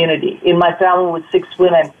community in my family with 6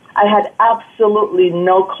 women, I had absolutely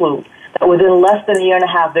no clue that within less than a year and a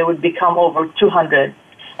half, they would become over 200.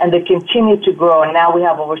 And they continue to grow. And now we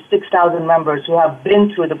have over 6,000 members who have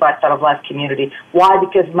been through the Bright Side of Life community. Why?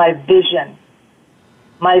 Because my vision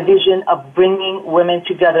of bringing women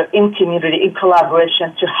together in community, in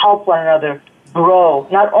collaboration, to help one another grow,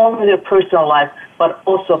 not only their personal life, but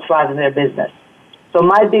also thrive in their business. So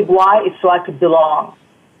my big why is so I could belong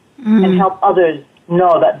and help others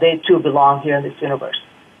know that they too belong here in this universe.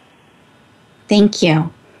 Thank you.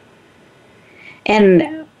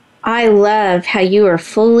 And I love how you are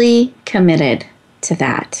fully committed to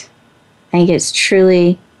that. I think it's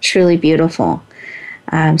truly, truly beautiful.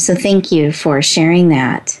 So thank you for sharing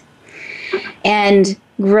that. And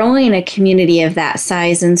growing a community of that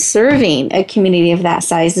size and serving a community of that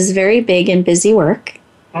size is very big and busy work.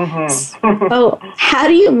 So how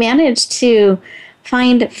do you manage to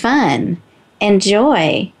find fun and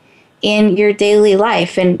joy in your daily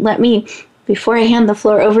life? And before I hand the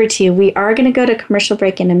floor over to you, we are going to go to commercial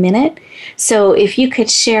break in a minute. So if you could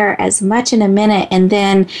share as much in a minute, and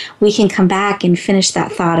then we can come back and finish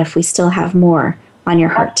that thought if we still have more on your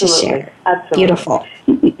heart to share. Absolutely. Beautiful.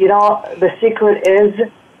 You know, the secret is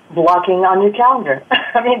blocking on your calendar.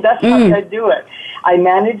 I mean, that's how I do it. I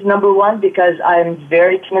manage, number one, because I'm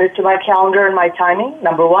very committed to my calendar and my timing,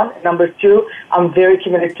 number one. Number two, I'm very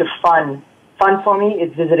committed to fun. Fun for me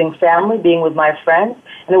is visiting family, being with my friends.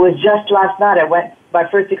 And it was just last night I went, my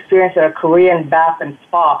first experience at a Korean bath and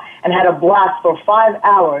spa, and had a blast for 5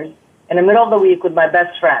 hours in the middle of the week with my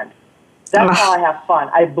best friend. That's how I have fun.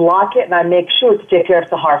 I block it, and I make sure to take care of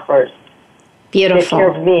Sahar first. Beautiful. Take care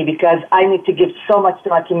of me, because I need to give so much to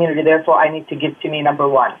my community. Therefore, I need to give to me, number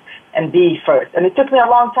one, and be first. And it took me a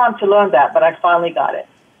long time to learn that, but I finally got it.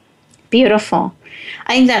 Beautiful.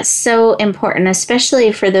 I think that's so important,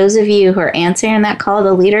 especially for those of you who are answering that call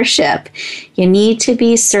to leadership. You need to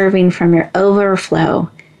be serving from your overflow,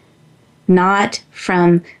 not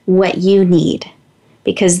from what you need,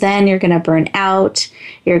 because then you're going to burn out.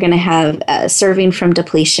 You're going to have serving from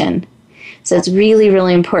depletion. So it's really,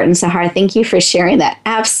 really important. Sahar, thank you for sharing that.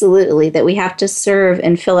 Absolutely, that we have to serve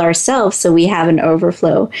and fill ourselves so we have an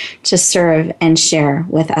overflow to serve and share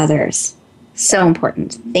with others. So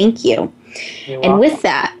important. Thank you. And with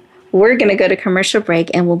that, we're going to go to commercial break,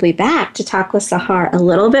 and we'll be back to talk with Sahar a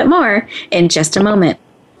little bit more in just a moment.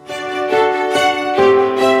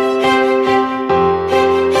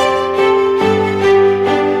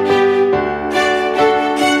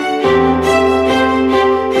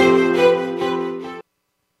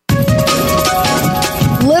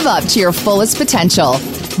 Live up to your fullest potential.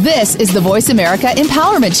 This is the Voice America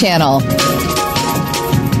Empowerment Channel.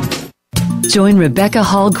 Join Rebecca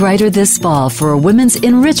Hall Gruyter this fall for a Women's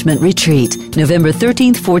Enrichment Retreat, November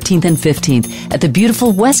 13th, 14th, and 15th at the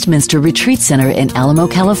beautiful Westminster Retreat Center in Alamo,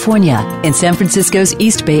 California, in San Francisco's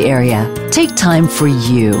East Bay area. Take time for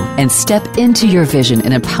you and step into your vision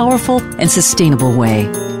in a powerful and sustainable way.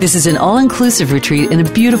 This is an all-inclusive retreat in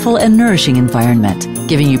a beautiful and nourishing environment,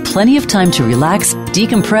 giving you plenty of time to relax,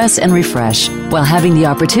 decompress, and refresh, while having the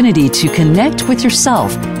opportunity to connect with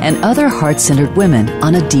yourself and other heart-centered women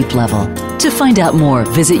on a deep level. To find out more,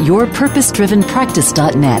 visit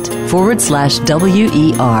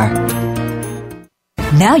yourpurposedrivenpractice.net/WER.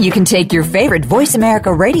 Now you can take your favorite Voice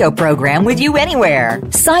America radio program with you anywhere.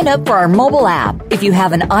 Sign up for our mobile app if you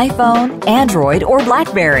have an iPhone, Android, or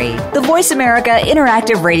BlackBerry. The Voice America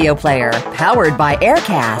Interactive Radio Player, powered by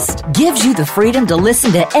Aircast, gives you the freedom to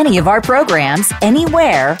listen to any of our programs,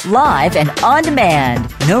 anywhere, live and on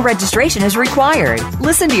demand. No registration is required.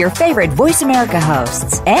 Listen to your favorite Voice America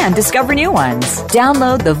hosts and discover new ones.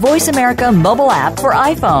 Download the Voice America mobile app for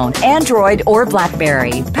iPhone, Android, or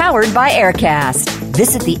BlackBerry, powered by Aircast.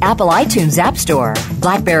 Visit the Apple iTunes App Store,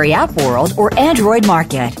 BlackBerry App World, or Android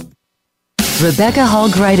Market. Rebecca Hall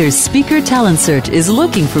Gruyter's Speaker Talent Search is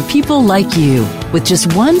looking for people like you. With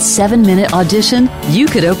just one 7-minute audition, you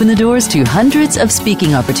could open the doors to hundreds of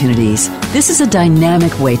speaking opportunities. This is a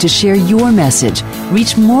dynamic way to share your message,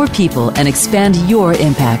 reach more people, and expand your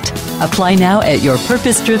impact. Apply now at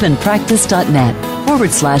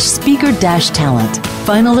yourpurposedrivenpractice.net/speaker-talent.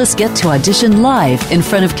 Finalists get to audition live in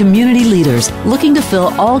front of community leaders looking to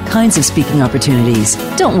fill all kinds of speaking opportunities.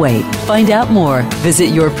 Don't wait. Find out more. Visit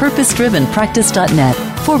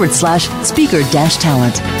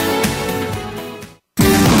yourpurposedrivenpractice.net/speaker-talent.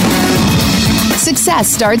 Success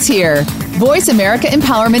starts here.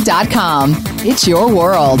 VoiceAmericaEmpowerment.com. It's your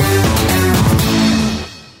world.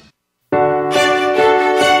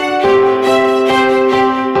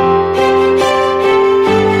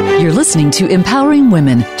 You're listening to Empowering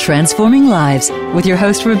Women, Transforming Lives with your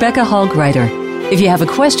host, Rebecca Hall Gruyter. If you have a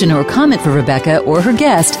question or comment for Rebecca or her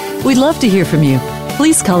guest, we'd love to hear from you.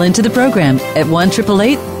 Please call into the program at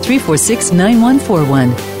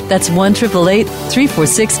 1-888-346-9141. That's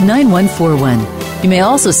 1-888-346-9141. You may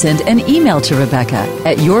also send an email to Rebecca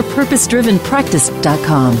at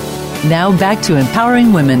yourpurposedrivenpractice.com. Now back to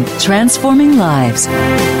Empowering Women, Transforming Lives.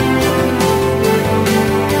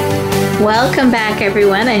 Welcome back,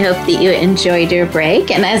 everyone. I hope that you enjoyed your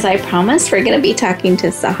break. And as I promised, we're going to be talking to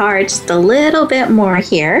Sahar just a little bit more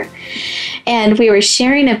here. And we were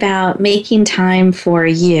sharing about making time for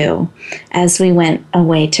you as we went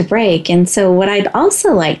away to break. And so what I'd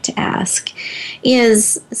also like to ask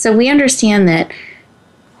is, so we understand that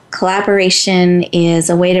collaboration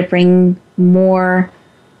is a way to bring more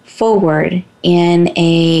forward in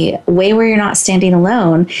a way where you're not standing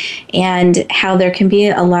alone, and how there can be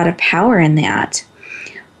a lot of power in that.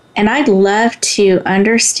 And I'd love to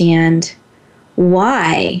understand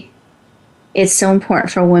why it's so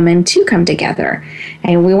important for women to come together.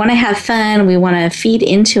 And we want to have fun, we want to feed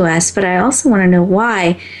into us, but I also want to know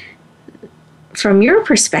why, from your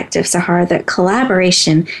perspective, Sahar, that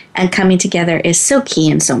collaboration and coming together is so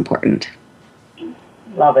key and so important.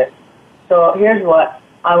 Love it. So here's what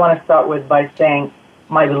I want to start with by saying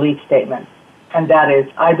my belief statement, and that is,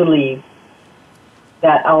 I believe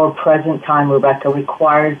that our present time, Rebecca,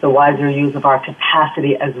 requires the wiser use of our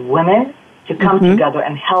capacity as women to come together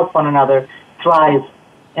and help one another thrive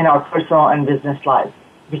in our personal and business lives,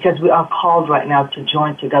 because we are called right now to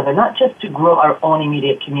join together, not just to grow our own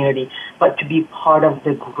immediate community, but to be part of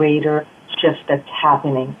the greater shift that's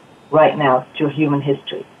happening right now to human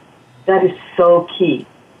history. That is so key.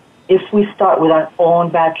 If we start with our own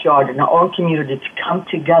backyard and our own community to come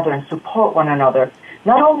together and support one another,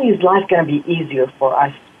 not only is life going to be easier for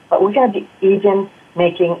us, but we're going to be even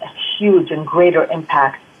making a huge and greater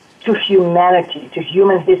impact to humanity, to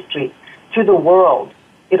human history, to the world.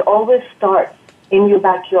 It always starts in your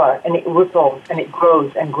backyard, and it ripples, and it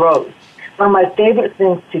grows and grows. One of my favorite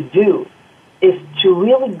things to do is to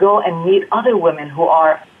really go and meet other women who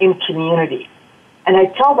are in community. And I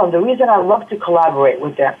tell them the reason I love to collaborate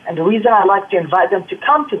with them and the reason I like to invite them to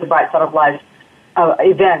come to the Bright Side of Life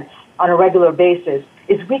events on a regular basis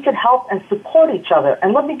is we can help and support each other.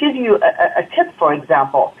 And let me give you a tip, for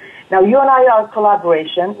example. Now, you and I are in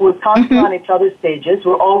collaboration. We're constantly on each other's stages.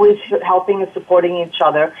 We're always helping and supporting each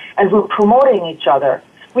other, and we're promoting each other.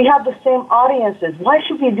 We have the same audiences. Why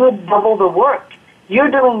should we do double the work? You're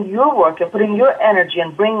doing your work and putting your energy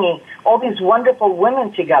and bringing all these wonderful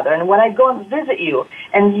women together. And when I go and visit you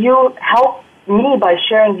and you help me by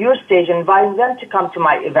sharing your stage and inviting them to come to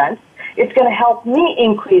my events, It's going to help me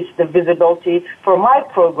increase the visibility for my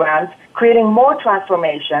programs, creating more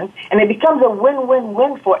transformation, and it becomes a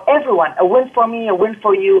win-win-win for everyone, a win for me, a win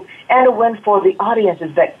for you, and a win for the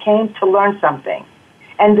audiences that came to learn something.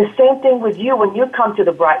 And the same thing with you when you come to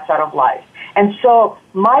the bright side of life. And so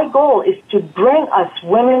my goal is to bring us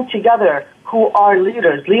women together who are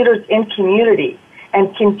leaders in community,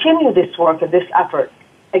 and continue this work and this effort.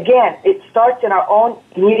 Again, it starts in our own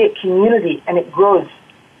immediate community, and it grows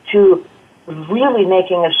to really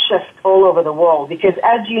making a shift all over the world. Because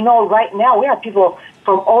as you know, right now, we have people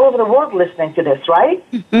from all over the world listening to this, right?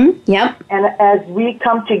 Mm-hmm. Yep. And as we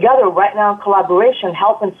come together right now in collaboration,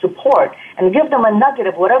 help and support, and give them a nugget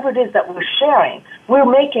of whatever it is that we're sharing, we're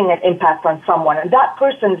making an impact on someone. And that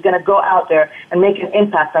person is going to go out there and make an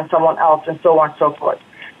impact on someone else, and so on and so forth.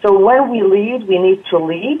 So when we lead, we need to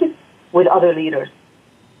lead with other leaders.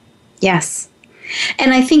 Yes.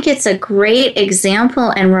 And I think it's a great example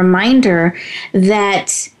and reminder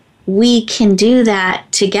that we can do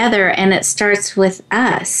that together, and it starts with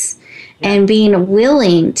us. And being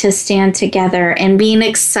willing to stand together and being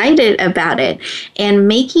excited about it and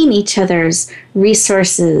making each other's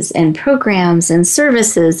resources and programs and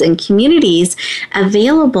services and communities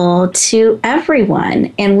available to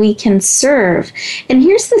everyone, and we can serve. And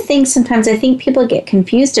here's the thing, sometimes I think people get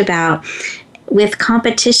confused about with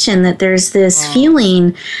competition, that there's this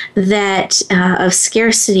feeling that of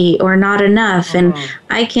scarcity or not enough. And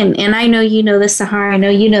I know you know this, Sahar, I know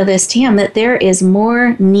you know this, Tam, that there is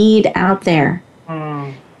more need out there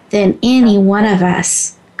than any one of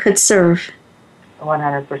us could serve.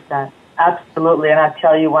 100%. Absolutely. And I'll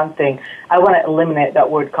tell you one thing. I want to eliminate that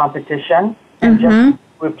word competition and just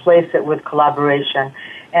replace it with collaboration.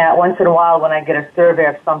 And once in a while, when I get a survey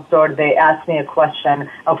of some sort, they ask me a question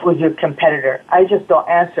of who's your competitor. I just don't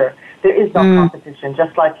answer. There is no competition.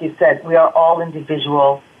 Just like you said, we are all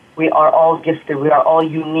individual. We are all gifted. We are all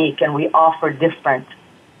unique, and we offer different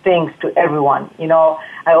things to everyone. You know,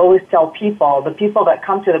 I always tell people, the people that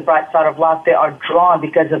come to the bright side of life, they are drawn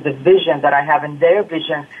because of the vision that I have in their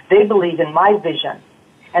vision. They believe in my vision.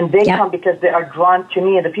 And they come because they are drawn to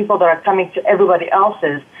me. And the people that are coming to everybody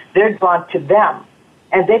else's, they're drawn to them.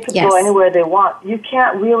 And they could go anywhere they want. You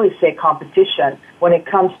can't really say competition when it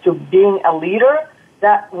comes to being a leader.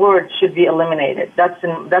 That word should be eliminated.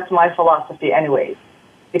 That's my philosophy anyways.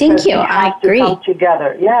 Because Thank you. We have I agree. to come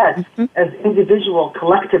together, as individual,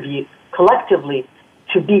 collectively,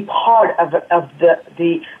 to be part of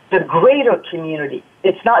the greater community.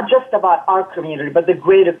 It's not just about our community, but the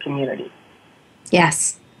greater community.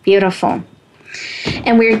 Yes, beautiful.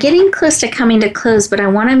 And we're getting close to coming to close, but I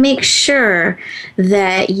want to make sure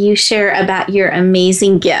that you share about your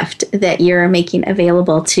amazing gift that you're making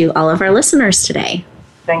available to all of our listeners today.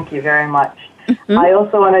 Thank you very much. I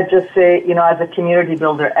also want to just say, you know, as a community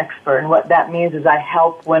builder expert, and what that means is I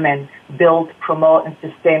help women build, promote, and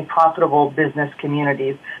sustain profitable business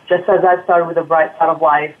communities. Just as I started with the Bright Side of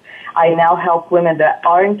Life, I now help women that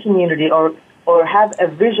are in community or have a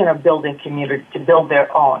vision of building community to build their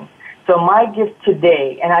own. So my gift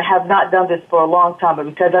today, and I have not done this for a long time, but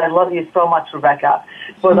because I love you so much, Rebecca,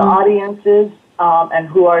 for the audiences and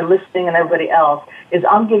who are listening and everybody else, is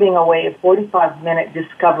I'm giving away a 45-minute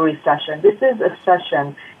discovery session. This is a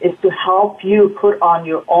session is to help you put on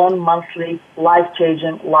your own monthly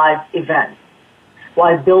life-changing live event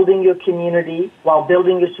while building your community, while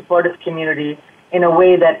building your supportive community in a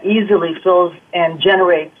way that easily fills and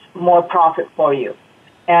generates more profit for you.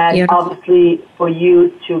 And obviously, for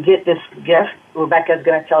you to get this gift, Rebecca is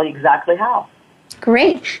going to tell you exactly how.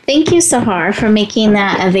 Great. Thank you, Sahar, for making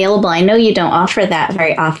that available. I know you don't offer that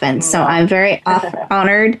very often, so I'm very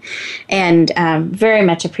honored and very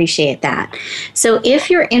much appreciate that. So if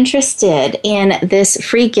you're interested in this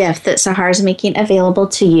free gift that Sahar is making available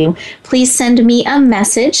to you, please send me a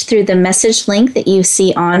message through the message link that you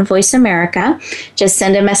see on Voice America. Just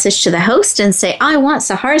send a message to the host and say, I want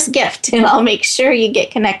Sahar's gift, and I'll make sure you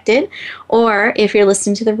get connected. Or if you're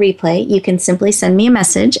listening to the replay, you can simply send me a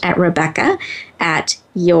message at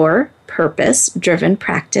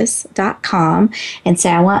Rebecca@yourpurposedrivenpractice.com and say,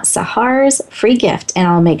 I want Sahar's free gift, and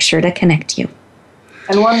I'll make sure to connect you.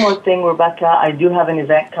 And one more thing, Rebecca, I do have an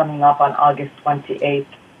event coming up on August 28th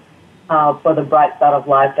for the Bright Side of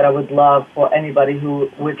Life that I would love for anybody who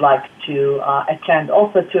would like to attend.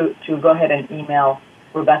 Also to go ahead and email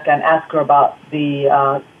Rebecca and ask her about the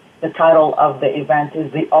title of the event is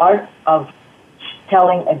The Art of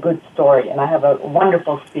Telling a Good Story. And I have a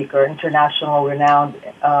wonderful speaker, international renowned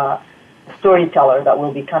storyteller that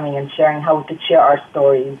will be coming and sharing how we could share our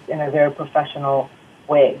stories in a very professional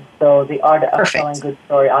way. So The Art of Telling a Good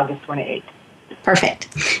Story, August 28th. Perfect.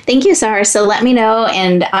 Thank you, Sahar. So let me know,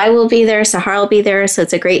 and I will be there. Sahar will be there. So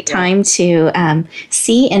it's a great time to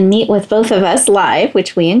see and meet with both of us live,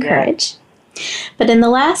 which we encourage. Yeah. But in the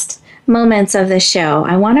last moments of the show,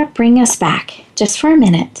 I want to bring us back just for a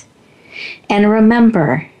minute and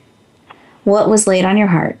remember what was laid on your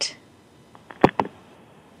heart.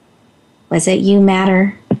 Was it you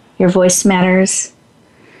matter? Your voice matters.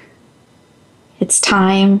 It's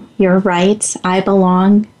time. You're right. I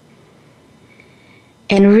belong.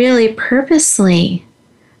 And really purposely,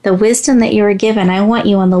 the wisdom that you were given, I want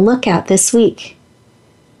you on the lookout this week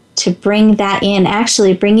to bring that in,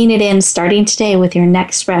 actually bringing it in starting today with your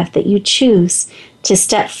next breath, that you choose to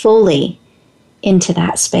step fully into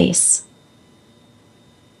that space.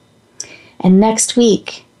 And next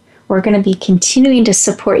week, we're going to be continuing to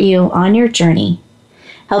support you on your journey,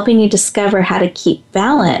 helping you discover how to keep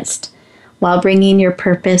balanced while bringing your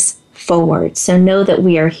purpose forward. So know that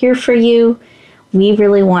we are here for you. We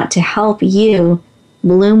really want to help you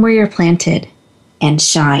bloom where you're planted and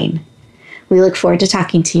shine. We look forward to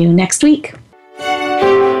talking to you next week.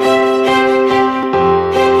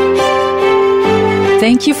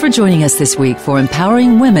 Thank you for joining us this week for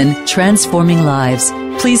Empowering Women, Transforming Lives.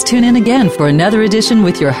 Please tune in again for another edition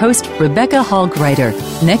with your host, Rebecca Hall Gruyter,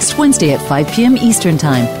 next Wednesday at 5 p.m. Eastern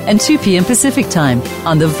Time and 2 p.m. Pacific Time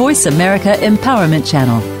on the Voice America Empowerment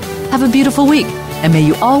Channel. Have a beautiful week, and may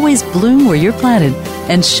you always bloom where you're planted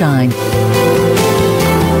and shine.